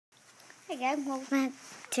Hi guys, welcome back to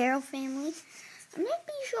Terrell Family. I'm going to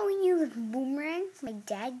be showing you this boomerang my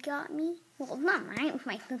dad got me. Well, not mine, it was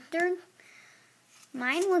my sister's.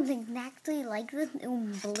 Mine was exactly like this. It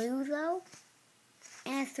was blue though.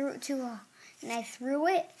 And I threw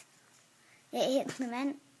it it hit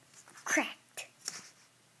cement, cracked.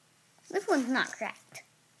 This one's not cracked,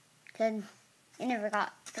 because it never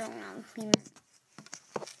got thrown on cement.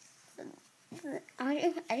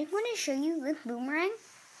 I just want to show you this boomerang.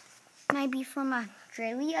 Might be from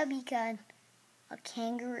Australia because a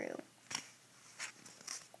kangaroo.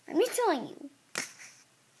 I'm just telling you.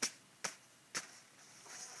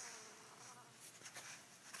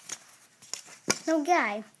 So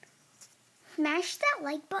guys, smash that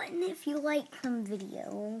like button if you like some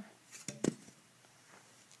video.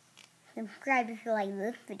 Subscribe if you like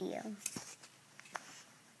this video.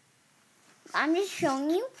 I'm just showing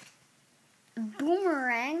you,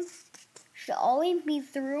 boomerang should always be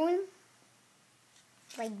thrown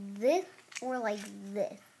like this or like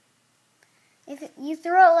this. If you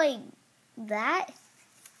throw it like that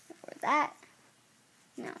or that,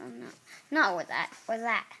 not with that or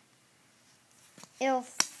that, it'll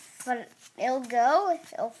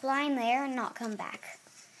fly in there and not come back.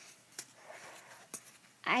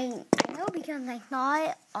 I know because I saw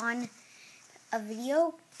it on a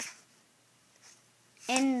video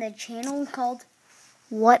in the channel called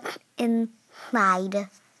What's Inside.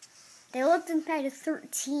 They looked inside a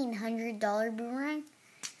 $1,300 boomerang.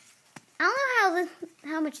 I don't know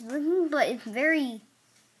how much this is, but it's very,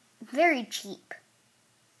 very cheap.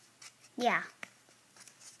 Yeah.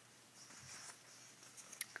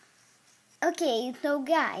 Okay, so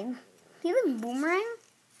guys, see this boomerang?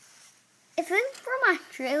 If it's from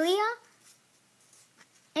Australia,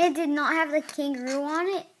 and it did not have the kangaroo on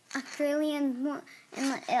it, Australians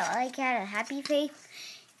and it like had a happy face,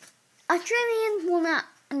 Australians will not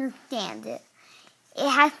understand it. It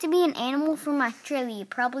has to be an animal from Australia,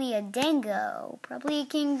 probably a dingo, probably a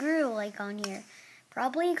kangaroo like on here,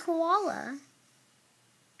 probably a koala.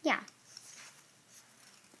 Yeah.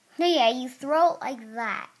 So yeah, you throw it like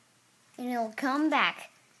that, and it'll come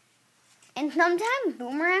back. And sometimes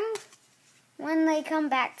boomerangs, when they come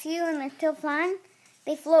back to you and they're still flying,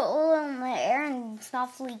 they float a little in the air and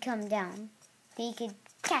softly come down, so you could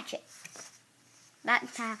catch it.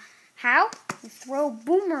 That's how you throw a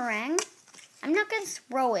boomerang. I'm not going to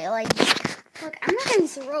throw it like this. Look, I'm not going to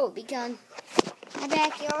throw it because my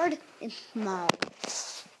backyard is small.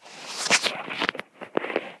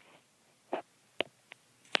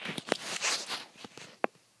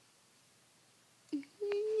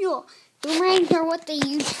 Yeah. Boomerangs are what they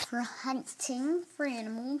use for hunting for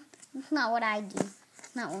animals. It's not what I do.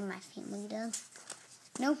 It's not what my family does.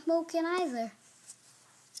 No smoking either.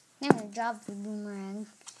 Never a job for boomerangs.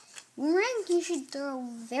 Boomerangs you should throw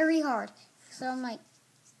very hard. So I'm like,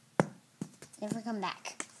 never come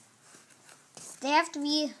back. They have to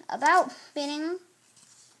be about spinning.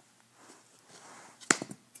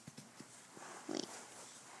 Wait.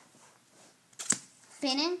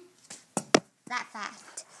 Spinning that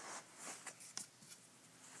fast.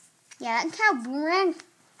 Yeah, that's how boomerangs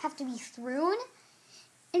have to be thrown.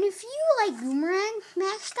 And if you like boomerang,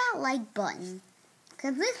 smash that like button.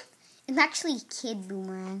 Because this is actually a kid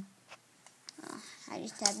boomerang. Oh, I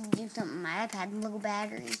just had to do something on my iPad, low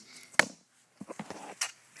battery.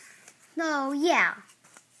 So, yeah.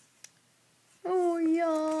 Oh,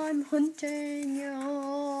 yeah, I'm hunting.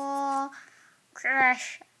 Yeah.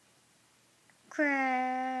 Crash.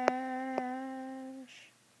 Crash.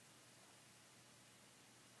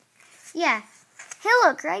 Yeah. Hey,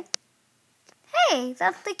 look, right? Hey,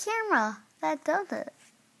 that's the camera that does it.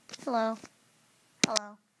 Hello.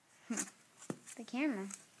 Hello. The camera.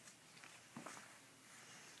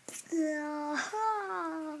 Oh,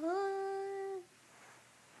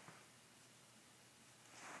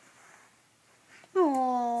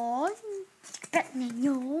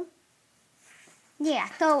 yeah,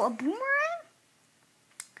 so a boomerang,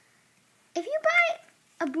 if you buy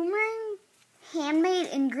a boomerang handmade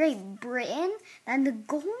in Great Britain, then the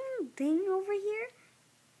golden thing over here,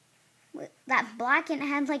 that black and it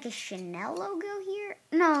has like a Chanel logo here.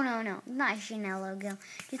 No, not a Chanel logo.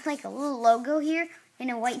 Just like a little logo here in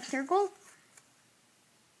a white circle.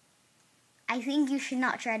 I think you should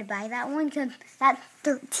not try to buy that one because that's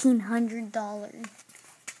 $1,300.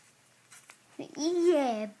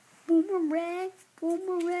 Yeah, boomerang,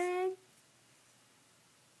 boomerang.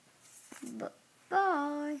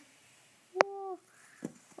 Bye.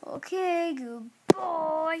 Okay,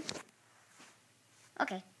 goodbye.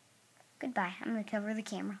 Okay, goodbye. I'm going to cover the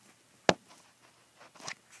camera.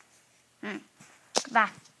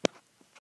 Goodbye.